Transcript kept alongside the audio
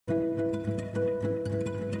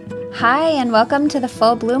Hi, and welcome to the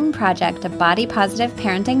Full Bloom Project, a body-positive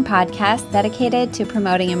parenting podcast dedicated to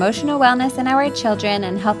promoting emotional wellness in our children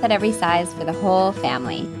and health at every size for the whole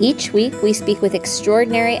family. Each week, we speak with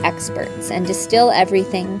extraordinary experts and distill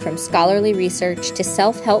everything from scholarly research to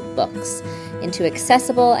self-help books into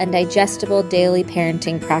accessible and digestible daily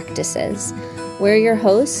parenting practices. We're your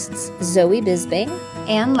hosts, Zoe Bisbing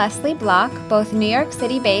and Leslie Block, both New York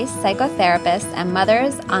City-based psychotherapists and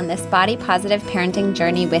mothers on this body-positive parenting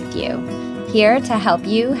journey with you, here to help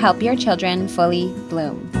you help your children fully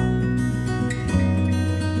bloom.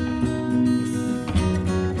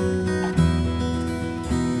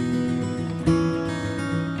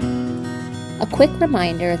 A quick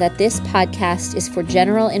reminder that this podcast is for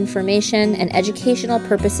general information and educational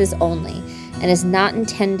purposes only, and is not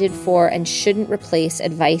intended for and shouldn't replace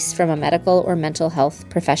advice from a medical or mental health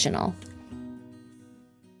professional.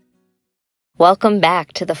 Welcome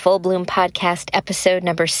back to the Full Bloom Podcast, episode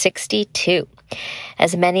number 62.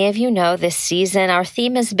 As many of you know, this season our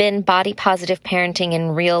theme has been body-positive parenting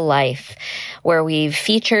in real life, where we've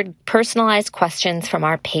featured personalized questions from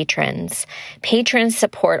our patrons. Patron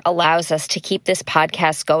support allows us to keep this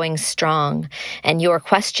podcast going strong, and your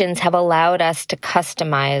questions have allowed us to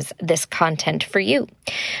customize this content for you.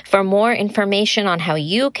 For more information on how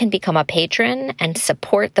you can become a patron and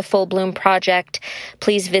support the Full Bloom Project,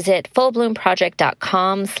 please visit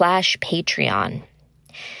fullbloomproject.com/Patreon.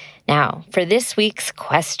 Now, for this week's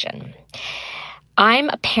question. I'm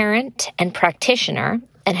a parent and practitioner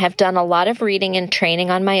and have done a lot of reading and training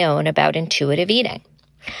on my own about intuitive eating.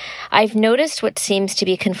 I've noticed what seems to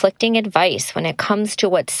be conflicting advice when it comes to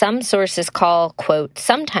what some sources call, quote,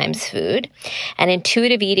 sometimes food, and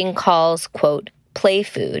intuitive eating calls, quote, play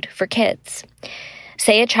food for kids.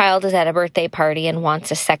 Say a child is at a birthday party and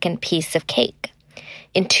wants a second piece of cake.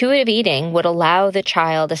 Intuitive eating would allow the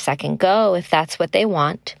child a second go if that's what they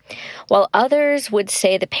want, while others would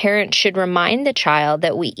say the parent should remind the child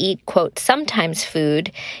that we eat, quote, sometimes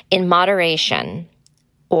food in moderation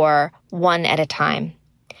or one at a time.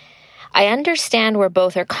 I understand where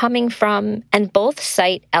both are coming from, and both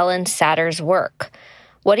cite Ellen Satter's work.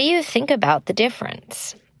 What do you think about the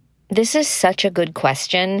difference? This is such a good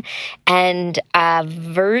question, and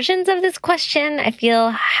versions of this question I feel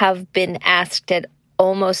have been asked at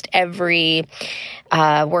almost every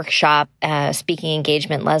workshop, speaking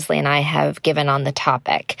engagement Leslie and I have given on the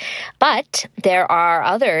topic. But there are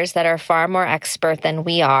others that are far more expert than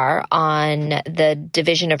we are on the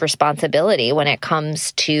division of responsibility when it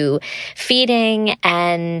comes to feeding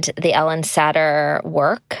and the Ellen Satter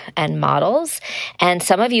work and models. And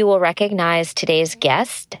some of you will recognize today's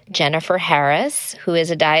guest, Jennifer Harris, who is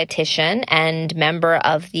a dietitian and member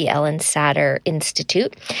of the Ellen Satter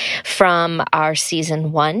Institute, from our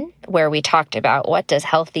season 1, where we talked about what does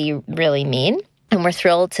healthy really mean. And we're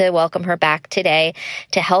thrilled to welcome her back today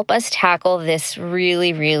to help us tackle this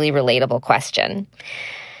really, really relatable question.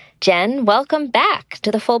 Jen, welcome back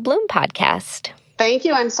to the Full Bloom Podcast. Thank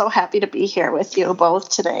you. I'm so happy to be here with you both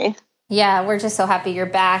today. Yeah, we're just so happy you're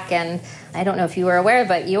back. And I don't know if you were aware,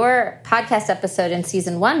 but your podcast episode in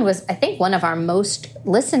season 1 was, I think, one of our most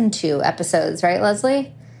listened to episodes, right,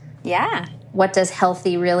 Leslie? Yeah. What does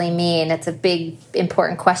healthy really mean? It's a big,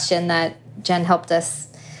 important question that Jen helped us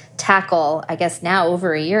tackle, I guess now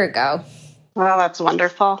over a year ago. Well, that's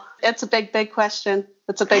wonderful. It's a big, big question.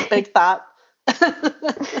 It's a big, big thought.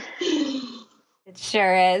 It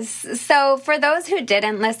sure is. So for those who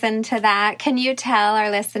didn't listen to that, can you tell our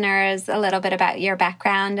listeners a little bit about your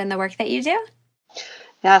background and the work that you do?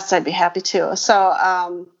 Yes, I'd be happy to.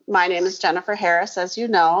 So my name is Jennifer Harris, as you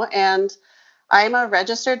know, and I'm a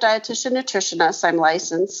registered dietitian nutritionist. I'm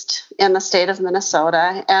licensed in the state of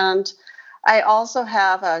Minnesota, and I also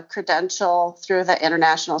have a credential through the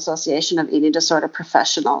International Association of Eating Disorder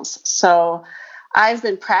Professionals. So I've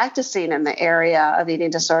been practicing in the area of eating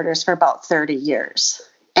disorders for about 30 years.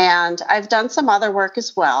 And I've done some other work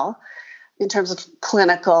as well in terms of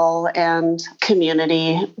clinical and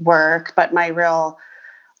community work, but my real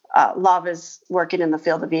love is working in the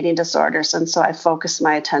field of eating disorders. And so I focused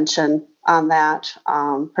my attention on that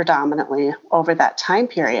predominantly over that time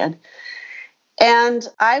period. And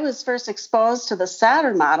I was first exposed to the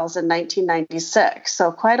Satter models in 1996,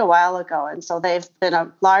 so quite a while ago. And so they've been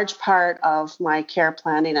a large part of my care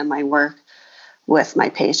planning and my work with my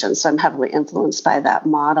patients. So I'm heavily influenced by that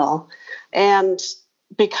model. And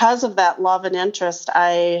because of that love and interest,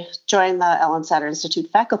 I joined the Ellen Satter Institute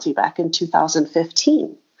faculty back in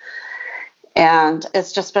 2015. And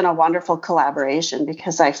it's just been a wonderful collaboration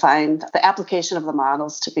because I find the application of the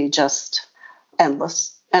models to be just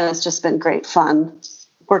endless. And it's just been great fun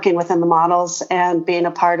working within the models and being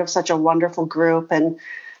a part of such a wonderful group and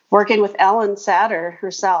working with Ellen Satter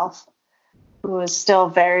herself, who is still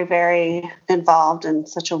very, very involved and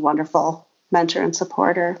such a wonderful mentor and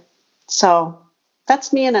supporter. So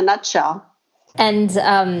that's me in a nutshell. And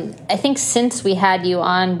I think since we had you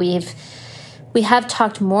on, we have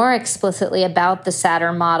talked more explicitly about the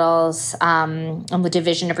Satter models and the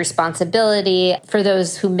division of responsibility. For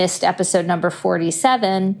those who missed episode number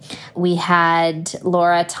 47, we had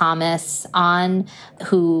Laura Thomas on,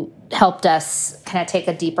 who helped us kind of take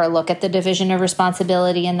a deeper look at the division of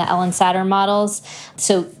responsibility in the Ellen Satter models.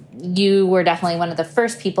 So you were definitely one of the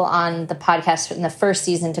first people on the podcast in the first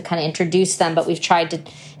season to kind of introduce them, but we've tried to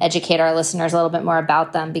educate our listeners a little bit more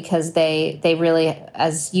about them because they really,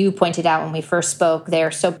 as you pointed out when we first spoke,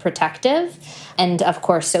 they're so protective and, of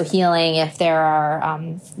course, so healing if there are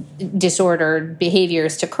disordered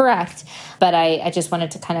behaviors to correct. But I just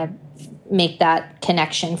wanted to kind of make that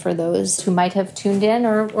connection for those who might have tuned in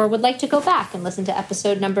or would like to go back and listen to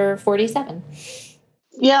episode number 47.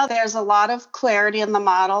 Yeah, there's a lot of clarity in the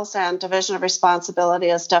models, and division of responsibility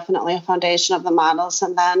is definitely a foundation of the models.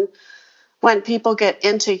 And then when people get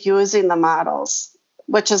into using the models,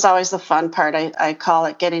 which is always the fun part, I call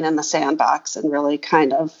it getting in the sandbox and really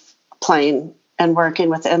kind of playing and working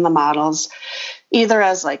within the models, either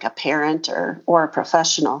as like a parent or a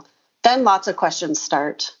professional, then lots of questions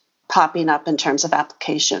start popping up in terms of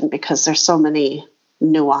application because there's so many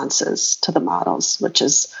nuances to the models, which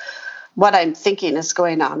is what I'm thinking is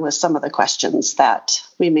going on with some of the questions that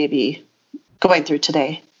we may be going through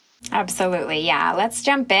today. Absolutely. Yeah. Let's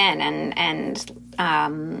jump in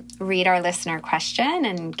and read our listener question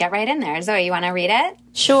and get right in there. Zoe, you want to read it?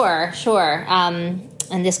 Sure. And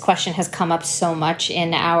this question has come up so much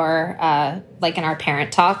in our in our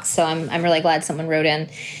parent talks. So I'm really glad someone wrote in.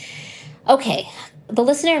 Okay. The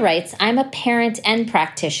listener writes, I'm a parent and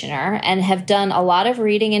practitioner and have done a lot of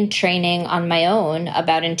reading and training on my own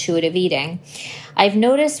about intuitive eating. I've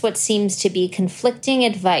noticed what seems to be conflicting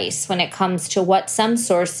advice when it comes to what some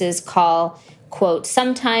sources call, quote,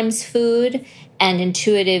 sometimes food, and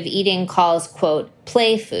intuitive eating calls, quote,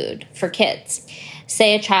 play food for kids.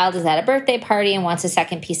 Say a child is at a birthday party and wants a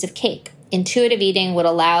second piece of cake. Intuitive eating would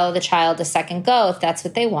allow the child a second go if that's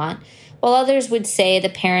what they want, while others would say the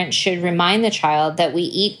parent should remind the child that we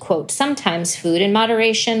eat, quote, sometimes food in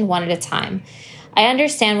moderation, one at a time. I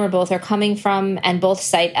understand where both are coming from and both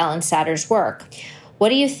cite Ellen Satter's work. What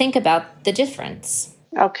do you think about the difference?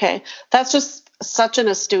 Okay, that's just such an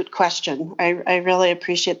astute question. I really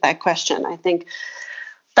appreciate that question. I think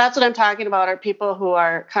that's what I'm talking about are people who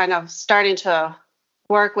are kind of starting to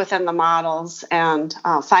work within the models and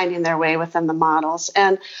finding their way within the models.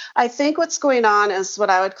 And I think what's going on is what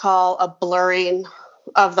I would call a blurring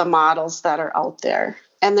of the models that are out there.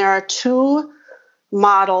 And there are two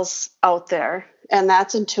models out there, and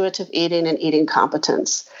that's intuitive eating and eating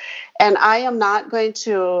competence. And I am not going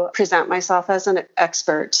to present myself as an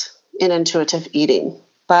expert in intuitive eating,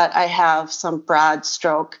 but I have some broad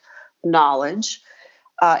stroke knowledge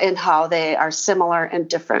in how they are similar and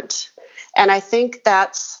different. And I think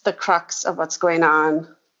that's the crux of what's going on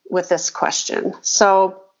with this question.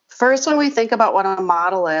 So first, when we think about what a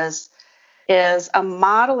model is a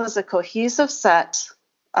model is a cohesive set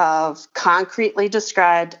of concretely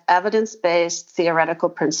described evidence-based theoretical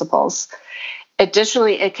principles.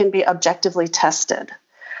 Additionally, it can be objectively tested.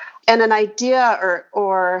 And an idea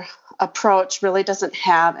or approach really doesn't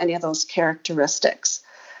have any of those characteristics.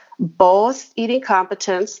 Both eating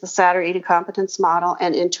competence, the Satter eating competence model,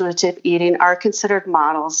 and intuitive eating are considered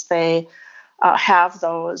models. They have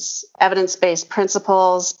those evidence-based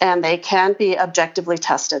principles, and they can be objectively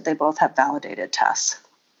tested. They both have validated tests.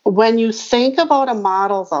 When you think about a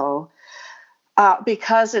model, though,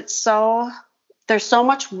 because there's so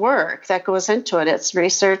much work that goes into it, it's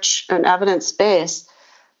research and evidence-based,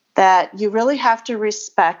 that you really have to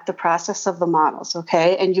respect the process of the models,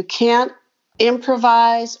 okay? And you can't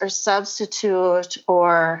improvise or substitute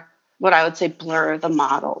or what I would say blur the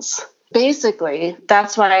models. Basically,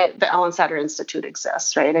 that's why the Ellen Satter Institute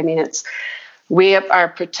exists, right? I mean, we are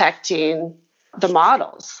protecting the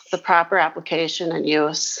models, the proper application and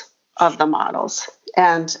use of the models,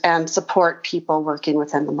 and support people working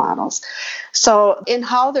within the models. So in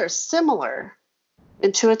how they're similar,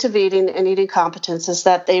 intuitive eating and eating competence is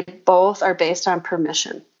that they both are based on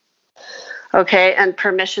permission. Okay, and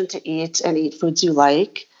permission to eat and eat foods you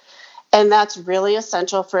like. And that's really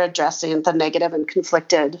essential for addressing the negative and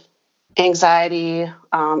conflicted anxiety,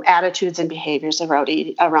 attitudes and behaviors around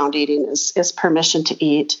eating is permission to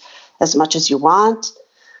eat as much as you want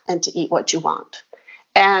and to eat what you want.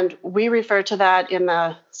 And we refer to that in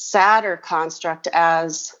the Satter construct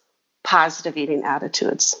as positive eating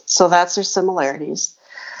attitudes. So that's their similarities.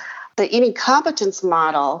 the eating competence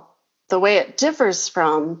model, the way it differs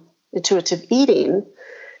from intuitive eating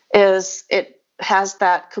is it has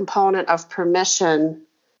that component of permission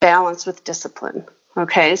balanced with discipline.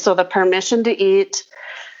 Okay, so the permission to eat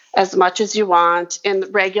as much as you want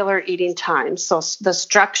in regular eating time. So the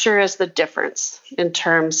structure is the difference in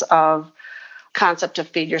terms of concept of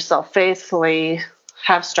feed yourself faithfully,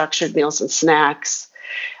 have structured meals and snacks,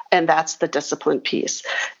 and that's the discipline piece.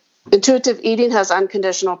 Intuitive eating has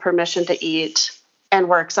unconditional permission to eat and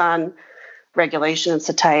works on regulation and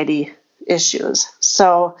satiety issues.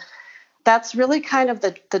 So that's really kind of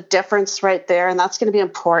the difference right there. And that's going to be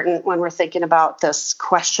important when we're thinking about this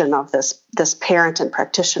question of this parent and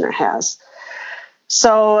practitioner has.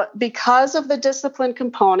 So because of the discipline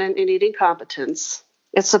component in eating competence,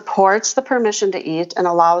 it supports the permission to eat and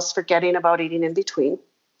allows forgetting about eating in between.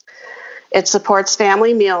 It supports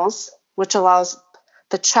family meals, which allows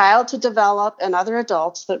the child to develop and other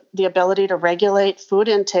adults the ability to regulate food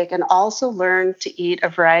intake and also learn to eat a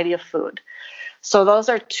variety of food. So those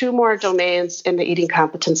are two more domains in the eating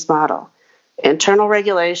competence model: internal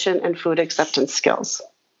regulation and food acceptance skills.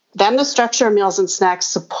 Then the structure of meals and snacks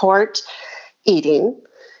support eating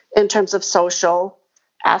in terms of social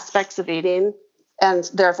aspects of eating, and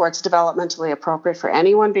therefore it's developmentally appropriate for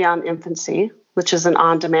anyone beyond infancy, which is an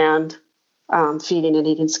on-demand feeding and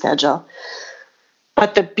eating schedule.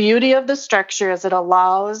 But the beauty of the structure is it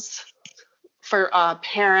allows for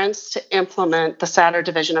parents to implement the CEDRD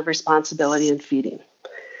division of responsibility in feeding.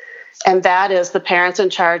 And that is the parent's in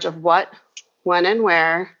charge of what, when, and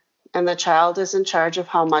where, and the child is in charge of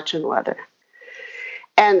how much and whether.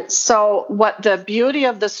 And so what the beauty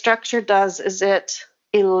of the structure does is it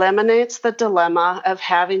eliminates the dilemma of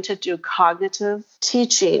having to do cognitive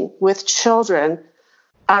teaching with children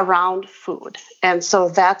around food. And so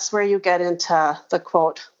that's where you get into the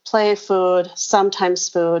quote, play food, sometimes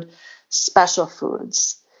food, special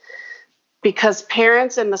foods. Because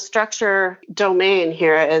parents in the structure domain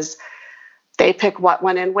here is they pick what,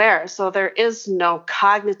 when, and where. So there is no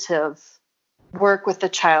cognitive work with the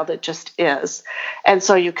child, it just is. And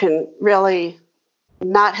so you can really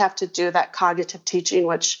not have to do that cognitive teaching,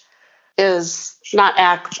 which is not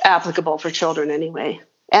applicable for children anyway.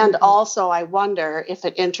 And also, I wonder if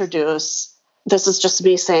it introduced, this is just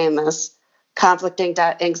me saying this, conflicting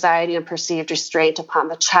anxiety and perceived restraint upon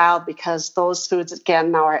the child, because those foods,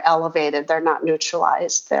 again, now are elevated. They're not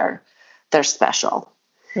neutralized. They're special.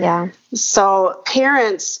 Yeah. So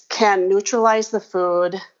parents can neutralize the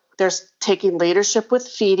food. There's taking leadership with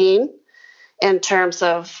feeding in terms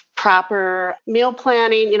of proper meal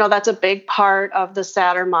planning. That's a big part of the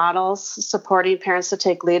CEDRD models, supporting parents to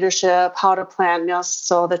take leadership, how to plan meals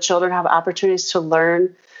so the children have opportunities to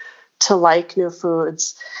learn to like new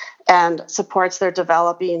foods, and supports their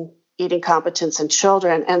developing eating competence in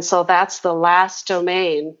children. And so that's the last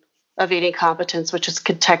domain of eating competence, which is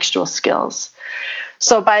contextual skills.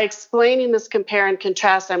 So by explaining this compare and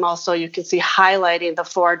contrast, I'm also, you can see, highlighting the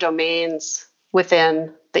 4 domains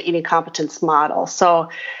within the eating competence model. So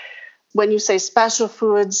when you say special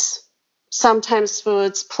foods, sometimes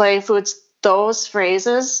foods, play foods, those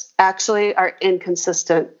phrases actually are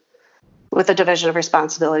inconsistent with the division of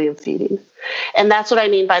responsibility in feeding. And that's what I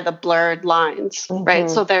mean by the blurred lines, right?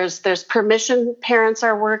 So there's permission parents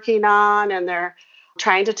are working on, and they're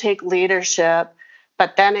trying to take leadership,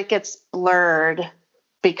 but then it gets blurred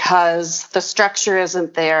because the structure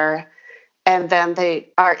isn't there. And then they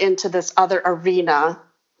are into this other arena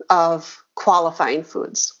of qualifying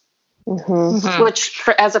foods, which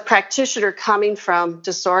as a practitioner coming from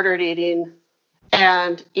disordered eating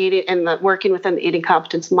and eating and working within the eating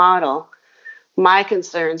competence model, my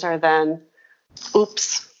concerns are then,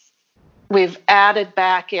 oops, we've added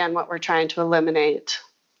back in what we're trying to eliminate: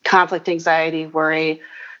 conflict, anxiety, worry,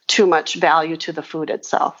 too much value to the food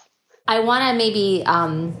itself. I want to maybe,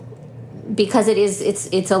 because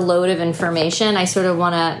it's a load of information, I sort of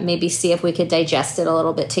want to maybe see if we could digest it a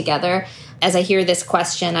little bit together. As I hear this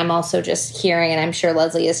question, I'm also just hearing, and I'm sure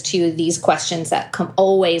Leslie is too, these questions that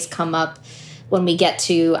always come up when we get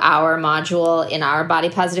to our module in our body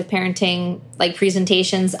positive parenting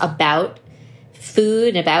presentations about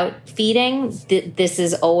food, about feeding. This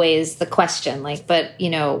is always the question. But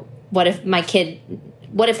what if my kid?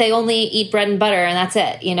 What if they only eat bread and butter and that's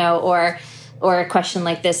it? Or a question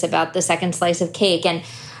like this about the second slice of cake. And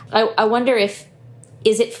I wonder is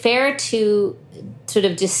it fair to sort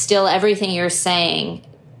of distill everything you're saying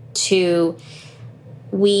to,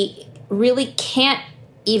 we really can't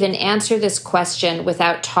even answer this question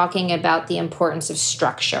without talking about the importance of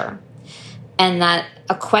structure, and that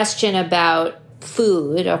a question about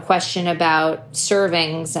food, a question about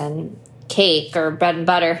servings and cake or bread and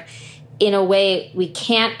butter, in a way, we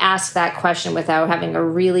can't ask that question without having a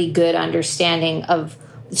really good understanding of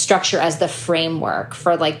structure as the framework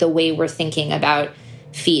for like the way we're thinking about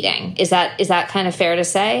feeding. Is that kind of fair to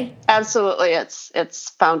say? Absolutely. It's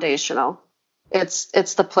foundational.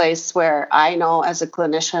 It's the place where I know as a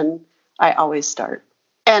clinician, I always start.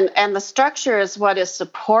 And the structure is what is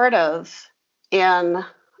supportive in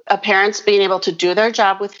a parent's being able to do their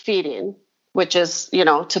job with feeding, which is,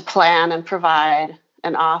 to plan and provide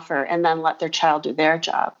and offer, and then let their child do their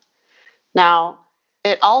job. Now,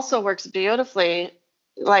 it also works beautifully,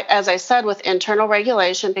 like, as I said, with internal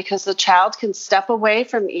regulation, because the child can step away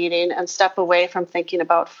from eating and step away from thinking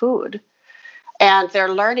about food. And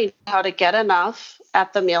they're learning how to get enough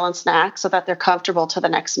at the meal and snack so that they're comfortable to the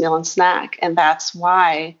next meal and snack. And that's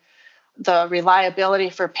why the reliability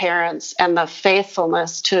for parents and the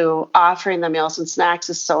faithfulness to offering the meals and snacks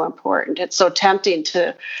is so important. It's so tempting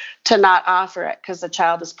to not offer it because the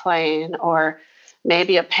child is playing, or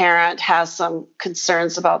maybe a parent has some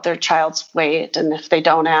concerns about their child's weight, and if they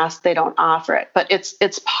don't ask, they don't offer it. But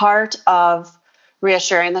it's part of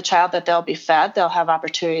reassuring the child that they'll be fed, they'll have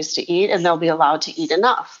opportunities to eat, and they'll be allowed to eat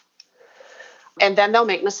enough. And then they'll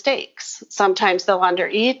make mistakes. Sometimes they'll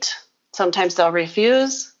undereat, sometimes they'll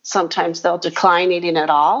refuse, sometimes they'll decline eating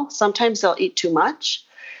at all, sometimes they'll eat too much.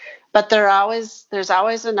 But there's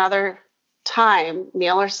always another time,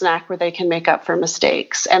 meal or snack, where they can make up for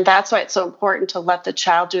mistakes. And that's why it's so important to let the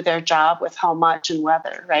child do their job with how much and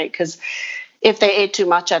whether, right? Because if they ate too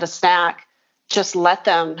much at a snack, just let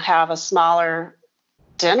them have a smaller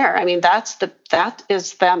dinner. I mean, that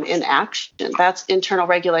is them in action. That's internal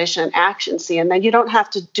regulation and action. See, and then you don't have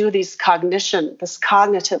to do this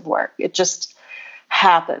cognitive work. It just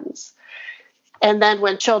happens. And then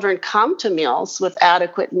when children come to meals with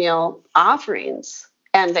adequate meal offerings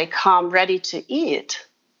and they come ready to eat,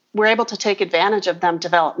 we're able to take advantage of them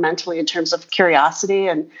developmentally in terms of curiosity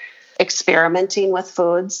and experimenting with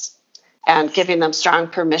foods, and giving them strong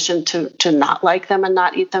permission to not like them and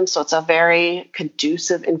not eat them. So it's a very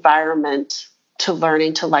conducive environment to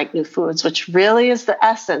learning to like new foods, which really is the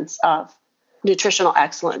essence of nutritional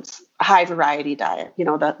excellence, a high variety diet.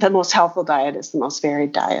 The most healthful diet is the most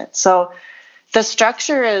varied diet. So the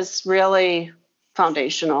structure is really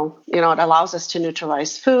foundational. It allows us to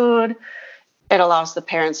neutralize food. It allows the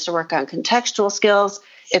parents to work on contextual skills.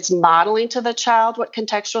 It's modeling to the child what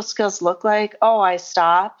contextual skills look like. Oh, I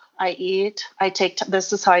stop. I eat,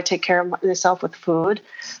 this is how I take care of myself with food.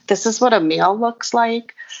 This is what a meal looks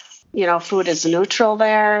like. Food is neutral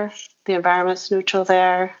there. The environment's neutral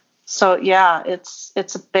there. So yeah, it's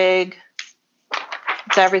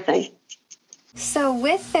everything. So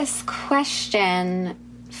with this question,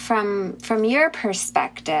 from your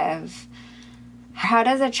perspective, how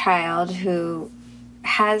does a child who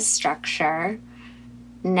has structure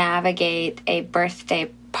navigate a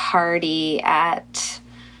birthday party at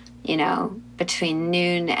between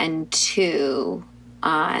noon and 2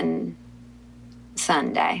 on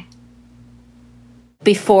Sunday?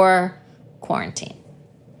 Before quarantine.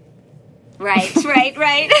 Right.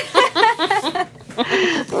 Right.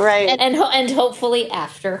 And hopefully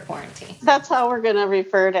after quarantine. That's how we're going to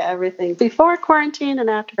refer to everything. Before quarantine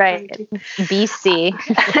and after quarantine.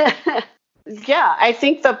 BC. Yeah, I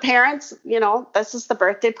think the parents, this is the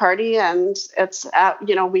birthday party, and it's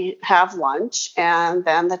we have lunch, and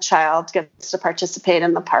then the child gets to participate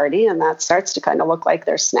in the party, and that starts to kind of look like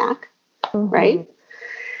their snack, right?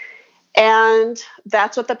 And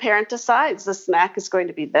that's what the parent decides. The snack is going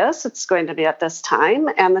to be this, it's going to be at this time,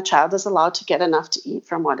 and the child is allowed to get enough to eat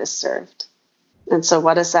from what is served. And so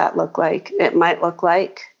what does that look like? It might look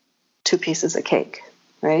like 2 pieces of cake,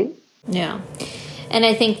 right? Yeah. And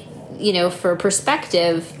I think, for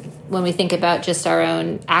perspective, when we think about just our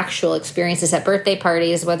own actual experiences at birthday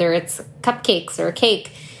parties, whether it's cupcakes or a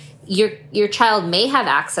cake, your child may have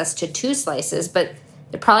access to 2 slices, but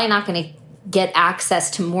they're probably not going to get access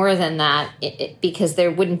to more than that because there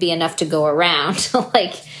wouldn't be enough to go around.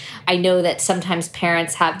 Like, I know that sometimes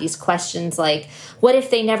parents have these questions like, what if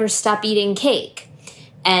they never stop eating cake?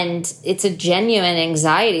 And it's a genuine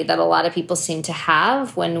anxiety that a lot of people seem to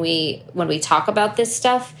have when we talk about this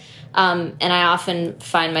stuff. And I often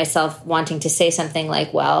find myself wanting to say something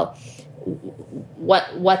like, well,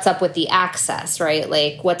 what's up with the access, right?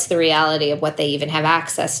 Like, what's the reality of what they even have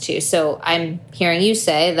access to? So I'm hearing you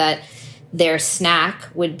say that their snack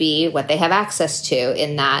would be what they have access to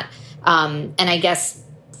in that. And I guess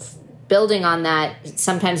building on that,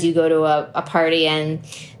 sometimes you go to a party and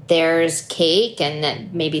there's cake and then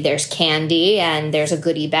maybe there's candy and there's a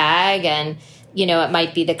goodie bag and it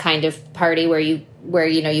might be the kind of party where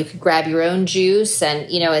you could grab your own juice and,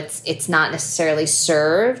 it's not necessarily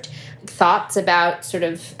served. Thoughts about sort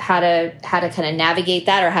of how to kind of navigate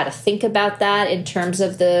that, or how to think about that in terms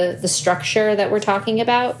of the structure that we're talking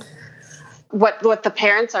about? What the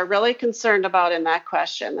parents are really concerned about in that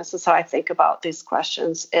question, this is how I think about these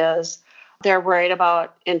questions, is they're worried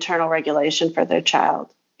about internal regulation for their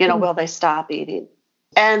child. Will they stop eating?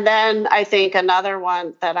 And then I think another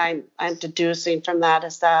one that I'm deducing from that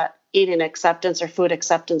is that eating acceptance or food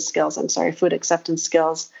acceptance skills,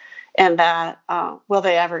 and that will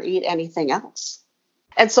they ever eat anything else?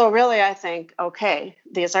 And so really I think, okay,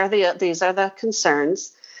 these are the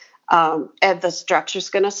concerns. And the structure is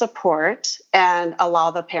going to support and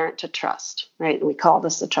allow the parent to trust, right? And we call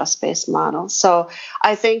this the trust-based model. So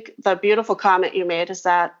I think the beautiful comment you made is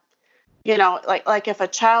that, like if a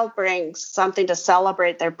child brings something to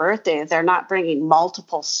celebrate their birthday, they're not bringing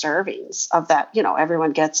multiple servings of that.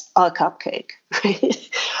 Everyone gets a cupcake, right?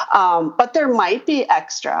 But there might be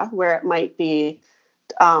extra where it might be,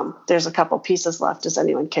 there's a couple pieces left. Does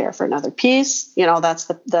anyone care for another piece? That's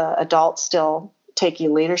the adult still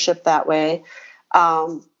taking leadership that way.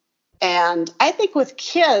 And I think with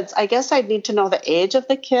kids, I guess I'd need to know the age of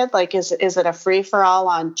the kid. Like, is it a free for all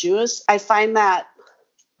on juice? I find that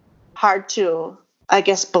hard to, I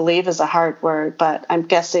guess believe is a hard word, but I'm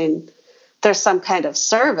guessing there's some kind of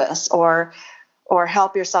service or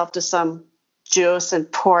help yourself to some juice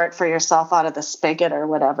and pour it for yourself out of the spigot or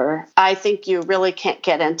whatever. I think you really can't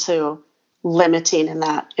get into limiting in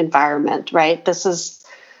that environment, right? This is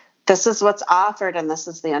what's offered and this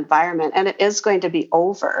is the environment, and it is going to be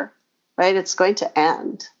over, right? It's going to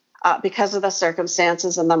end because of the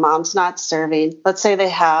circumstances and the mom's not serving. Let's say they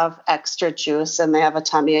have extra juice and they have a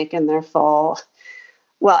tummy ache and they're full.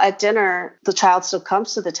 Well, at dinner, the child still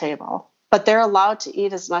comes to the table, but they're allowed to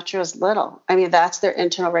eat as much or as little. I mean, that's their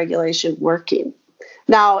internal regulation working.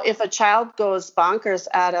 Now, if a child goes bonkers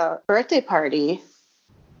at a birthday party,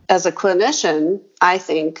 as a clinician, I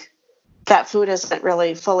think that food isn't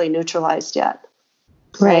really fully neutralized yet.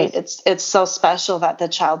 Right. It's so special that the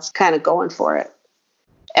child's kind of going for it.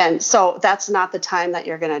 And so that's not the time that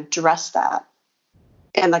you're going to address that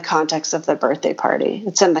in the context of the birthday party.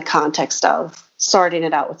 It's in the context of sorting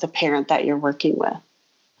it out with the parent that you're working with.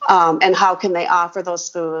 And how can they offer those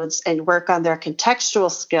foods and work on their contextual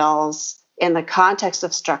skills in the context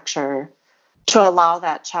of structure to allow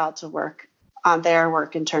that child to work on their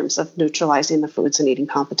work in terms of neutralizing the foods and eating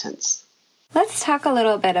competence. Let's talk a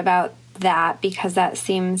little bit about that, because that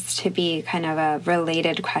seems to be kind of a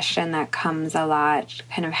related question that comes a lot.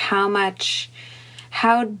 Kind of how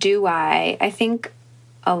do I think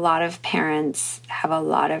a lot of parents have a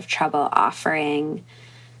lot of trouble offering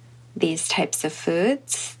these types of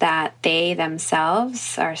foods that they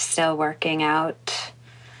themselves are still working out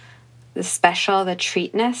the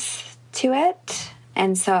treatness to it.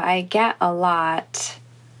 And so I get a lot,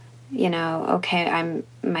 okay,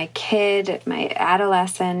 my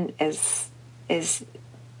adolescent is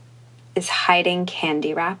hiding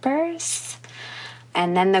candy wrappers.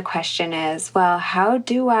 And then the question is, well, how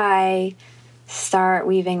do I start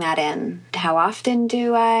weaving that in? How often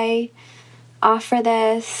do I offer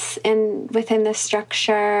this within the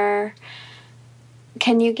structure?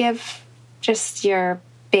 Can you give just your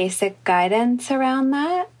basic guidance around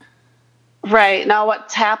that? Right. Now,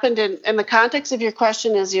 what's happened in the context of your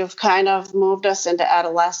question is you've kind of moved us into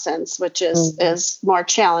adolescence, which is more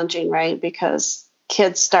challenging, right? Because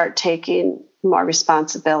kids start taking more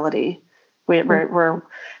responsibility. We're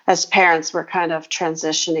as parents, we're kind of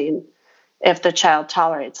transitioning if the child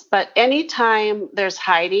tolerates. But anytime there's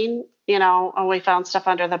hiding, we found stuff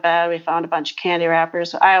under the bed, we found a bunch of candy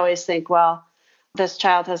wrappers, I always think, well, this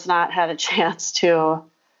child has not had a chance to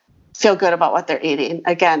feel good about what they're eating.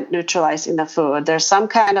 Again, neutralizing the food. There's some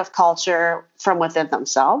kind of culture from within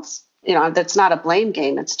themselves. That's not a blame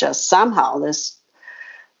game. It's just somehow this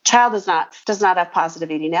child does not have positive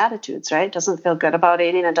eating attitudes, right? Doesn't feel good about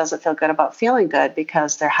eating and doesn't feel good about feeling good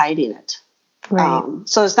because they're hiding it. Right.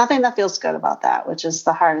 So there's nothing that feels good about that, which is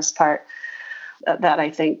the hardest part that I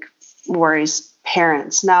think worries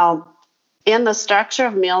parents. Now, in the structure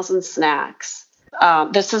of meals and snacks,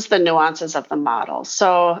 this is the nuances of the model.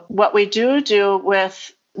 So what we do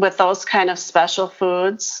with those kind of special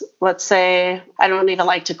foods, let's say, I don't even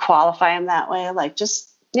like to qualify them that way, like just,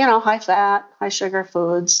 high fat, high sugar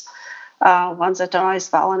foods, ones that don't always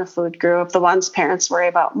fall in a food group, the ones parents worry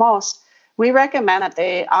about most, we recommend that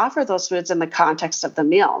they offer those foods in the context of the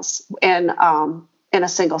meals in a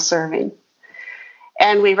single serving.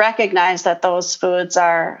 And we recognize that those foods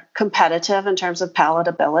are competitive in terms of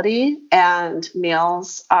palatability, and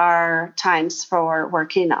meals are times for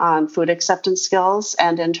working on food acceptance skills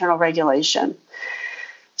and internal regulation.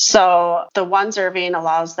 So the one serving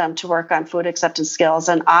allows them to work on food acceptance skills,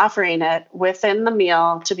 and offering it within the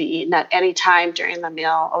meal to be eaten at any time during the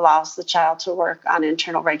meal allows the child to work on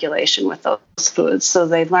internal regulation with those foods. So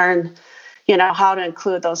they learn, how to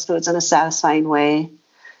include those foods in a satisfying way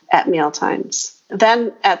at meal times.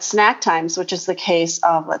 Then at snack times, which is the case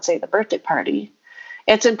of, let's say, the birthday party,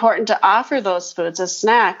 it's important to offer those foods as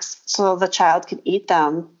snacks so the child can eat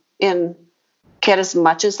them and get as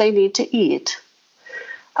much as they need to eat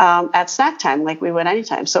at snack time, like we would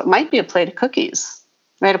anytime. So it might be a plate of cookies,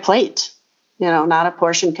 right? A plate, not a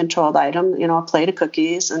portion controlled item, a plate of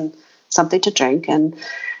cookies and something to drink. And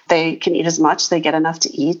they can eat as much, they get enough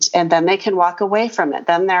to eat, and then they can walk away from it.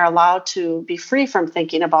 Then they're allowed to be free from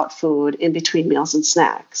thinking about food in between meals and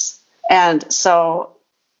snacks. And so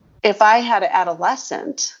if I had an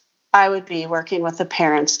adolescent, I would be working with the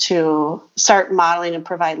parents to start modeling and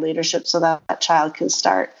provide leadership so that that child can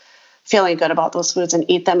start feeling good about those foods and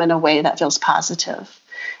eat them in a way that feels positive.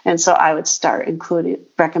 And so I would start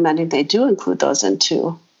recommending they do include those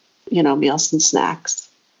into, meals and snacks.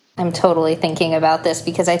 I'm totally thinking about this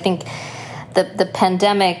because I think the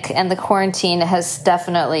pandemic and the quarantine has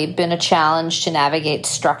definitely been a challenge to navigate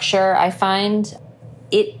structure. I find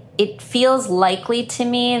it feels likely to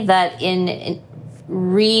me that in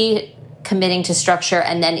recommitting to structure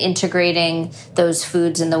and then integrating those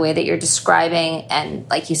foods in the way that you're describing, and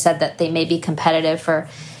like you said, that they may be competitive for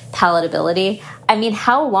palatability. I mean,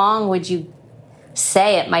 how long would you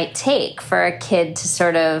say it might take for a kid to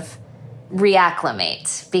sort of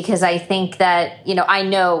reacclimate? Because I think that, I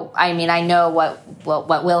know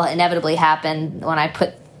what will inevitably happen when I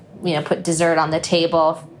put dessert on the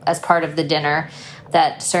table as part of the dinner,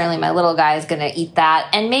 that certainly my little guy is going to eat that.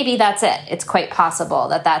 And maybe that's it. It's quite possible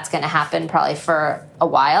that that's going to happen probably for a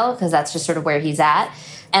while because that's just sort of where he's at.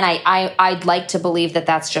 And I'd like to believe that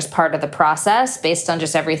that's just part of the process based on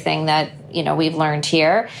just everything that, we've learned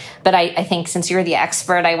here. But I think since you're the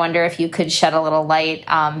expert, I wonder if you could shed a little light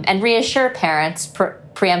and reassure parents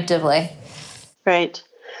preemptively. Right.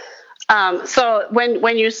 So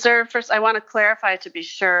when you serve, first, I want to clarify to be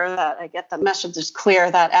sure that I get the message is clear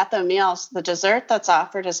that at the meals, the dessert that's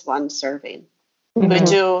offered is one serving. Mm-hmm. We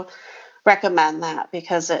do recommend that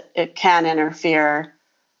because it can interfere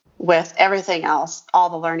with everything else,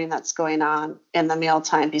 all the learning that's going on in the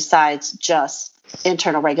mealtime besides just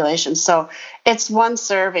internal regulation. So it's one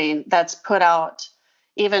serving that's put out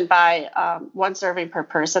even by one serving per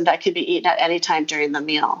person that can be eaten at any time during the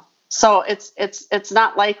meal. So it's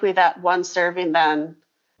not likely that one serving then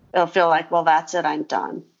they'll feel like, well, that's it, I'm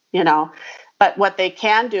done, But what they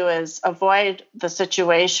can do is avoid the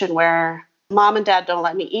situation where mom and dad don't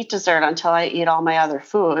let me eat dessert until I eat all my other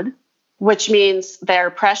food, which means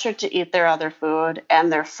they're pressured to eat their other food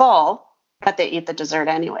and they're full, but they eat the dessert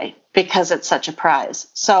anyway because it's such a prize.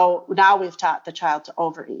 So now we've taught the child to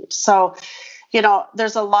overeat. So,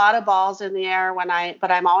 there's a lot of balls in the air but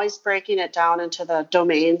I'm always breaking it down into the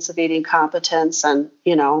domains of eating competence and,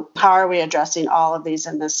 how are we addressing all of these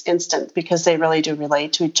in this instant because they really do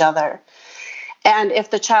relate to each other. And if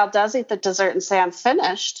the child does eat the dessert and say, I'm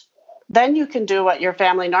finished, then you can do what your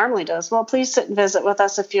family normally does. Well, please sit and visit with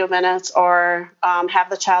us a few minutes or have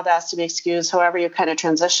the child ask to be excused, however you kind of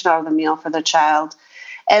transition out of the meal for the child.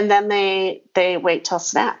 And then they wait till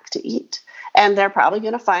snack to eat. And they're probably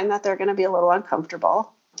going to find that they're going to be a little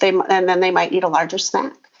uncomfortable. And then they might eat a larger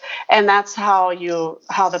snack. And that's how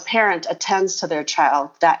the parent attends to their child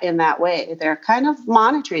that in that way. They're kind of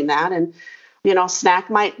monitoring that. And, snack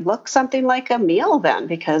might look something like a meal then,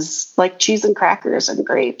 because like cheese and crackers and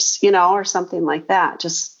grapes, or something like that.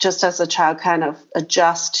 Just as the child kind of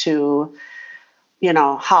adjusts to,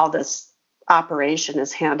 how this operation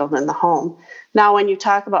is handled in the home. Now, when you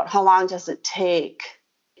talk about how long does it take,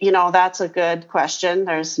 that's a good question.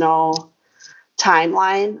 There's no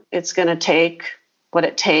timeline. It's going to take what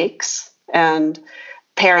it takes. And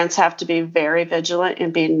parents have to be very vigilant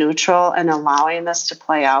in being neutral and allowing this to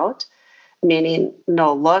play out, meaning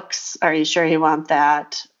no looks. Are you sure you want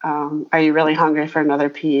that? Are you really hungry for another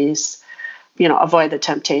piece? Avoid the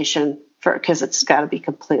temptation because it's got to be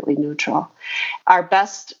completely neutral. Our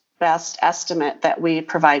best estimate that we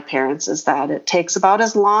provide parents is that it takes about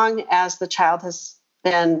as long as the child has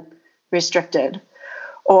been restricted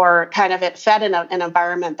or kind of it fed in an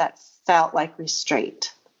environment that felt like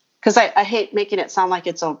restraint. Because I hate making it sound like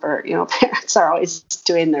it's overt. Parents are always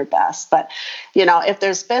doing their best. But, if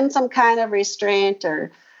there's been some kind of restraint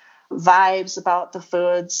or vibes about the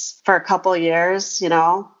foods for a couple of years, it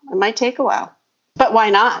might take a while. But why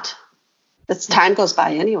not? It's time goes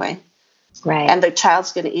by anyway. Right. And the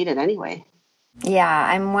child's going to eat it anyway. Yeah,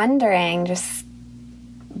 I'm wondering, just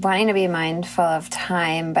wanting to be mindful of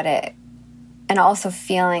time, and also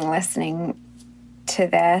listening to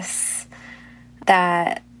this,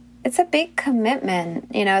 that it's a big commitment.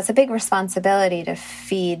 It's a big responsibility to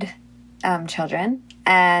feed children.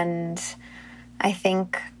 And I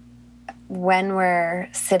think when we're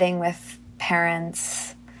sitting with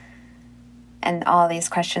parents and all these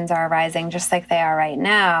questions are arising, just like they are right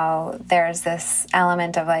now, there's this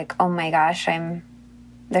element of like, oh my gosh,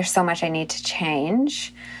 there's so much I need to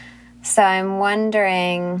change. So I'm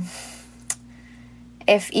wondering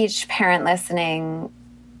if each parent listening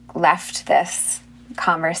left this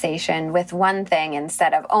conversation with one thing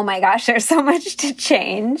instead of, oh my gosh, there's so much to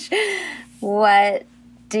change, what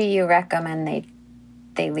do you recommend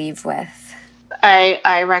they leave with?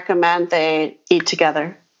 I recommend they eat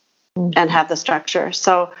together and have the structure.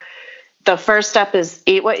 So the first step is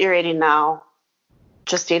eat what you're eating now.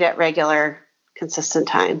 Just eat at regular, consistent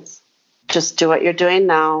times. Just do what you're doing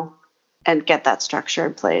now and get that structure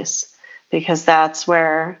in place, because that's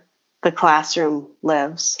where the classroom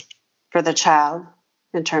lives for the child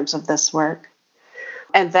in terms of this work.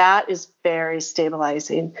 And that is very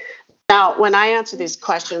stabilizing. Now, when I answer these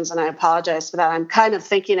questions, and I apologize for that, I'm kind of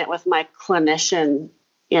thinking it with my clinician,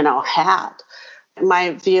 hat.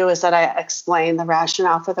 My view is that I explain the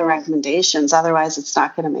rationale for the recommendations. Otherwise, it's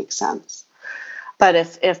not going to make sense. But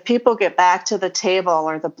if people get back to the table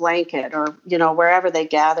or the blanket or, wherever they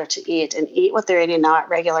gather to eat and eat what they're eating now at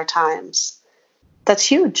regular times, that's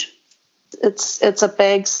huge. It's a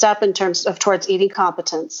big step in terms of towards eating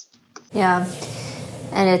competence. Yeah.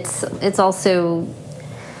 And it's also,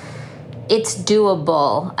 it's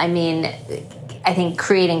doable. I mean, I think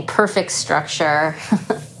creating perfect structure,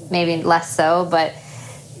 maybe less so, but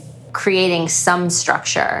creating some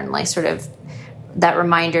structure and like sort of that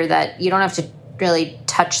reminder that you don't have to really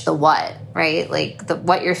touch the what, right? Like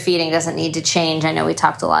what you're feeding doesn't need to change. I know we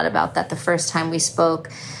talked a lot about that the first time we spoke.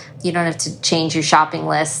 You don't have to change your shopping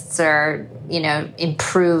lists or,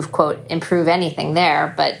 improve anything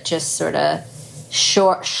there, but just sort of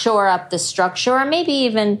shore up the structure, or maybe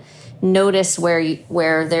even notice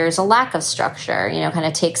where there's a lack of structure, kind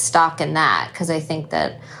of take stock in that. Because I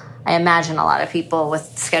imagine a lot of people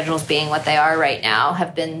with schedules being what they are right now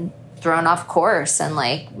have been thrown off course, and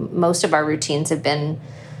like most of our routines have been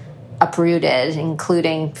uprooted,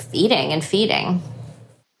 including eating and feeding.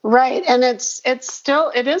 Right. And it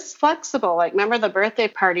is flexible. Like, remember the birthday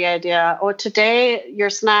party idea? Oh, today your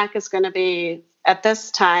snack is going to be at this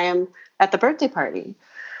time at the birthday party.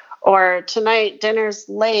 Or tonight dinner's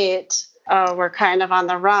late. We're kind of on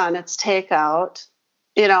the run. It's takeout.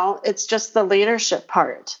 It's just the leadership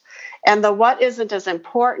part. And the what isn't as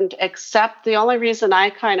important, except the only reason I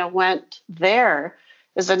kind of went there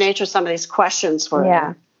is the nature of some of these questions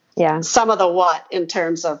were some of the what in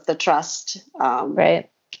terms of the trust. Right.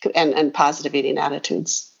 And positive eating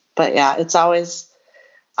attitudes. But yeah, it's always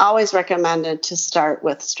recommended to start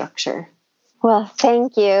with structure. Well,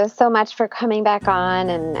 thank you so much for coming back on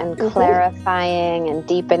and clarifying and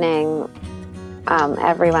deepening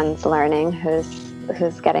everyone's learning who's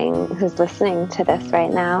listening to this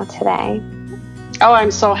right now today. Oh,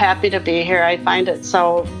 I'm so happy to be here. I find it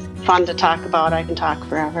so fun to talk about. I can talk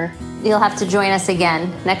forever. You'll have to join us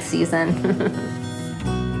again next season.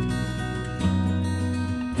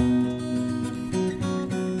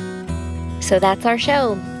 So that's our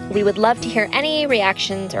show. We would love to hear any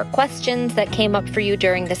reactions or questions that came up for you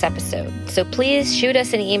during this episode. So please shoot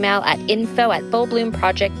us an email at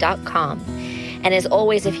info@fullbloomproject.com. And as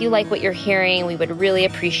always, if you like what you're hearing, we would really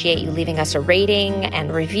appreciate you leaving us a rating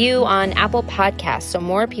and review on Apple Podcasts so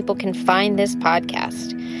more people can find this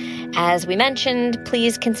podcast. As we mentioned,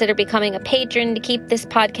 please consider becoming a patron to keep this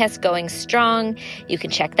podcast going strong. You can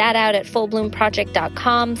check that out at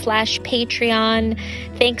fullbloomproject.com/Patreon.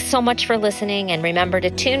 Thanks so much for listening, and remember to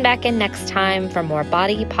tune back in next time for more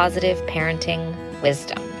body positive parenting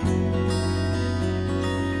wisdom.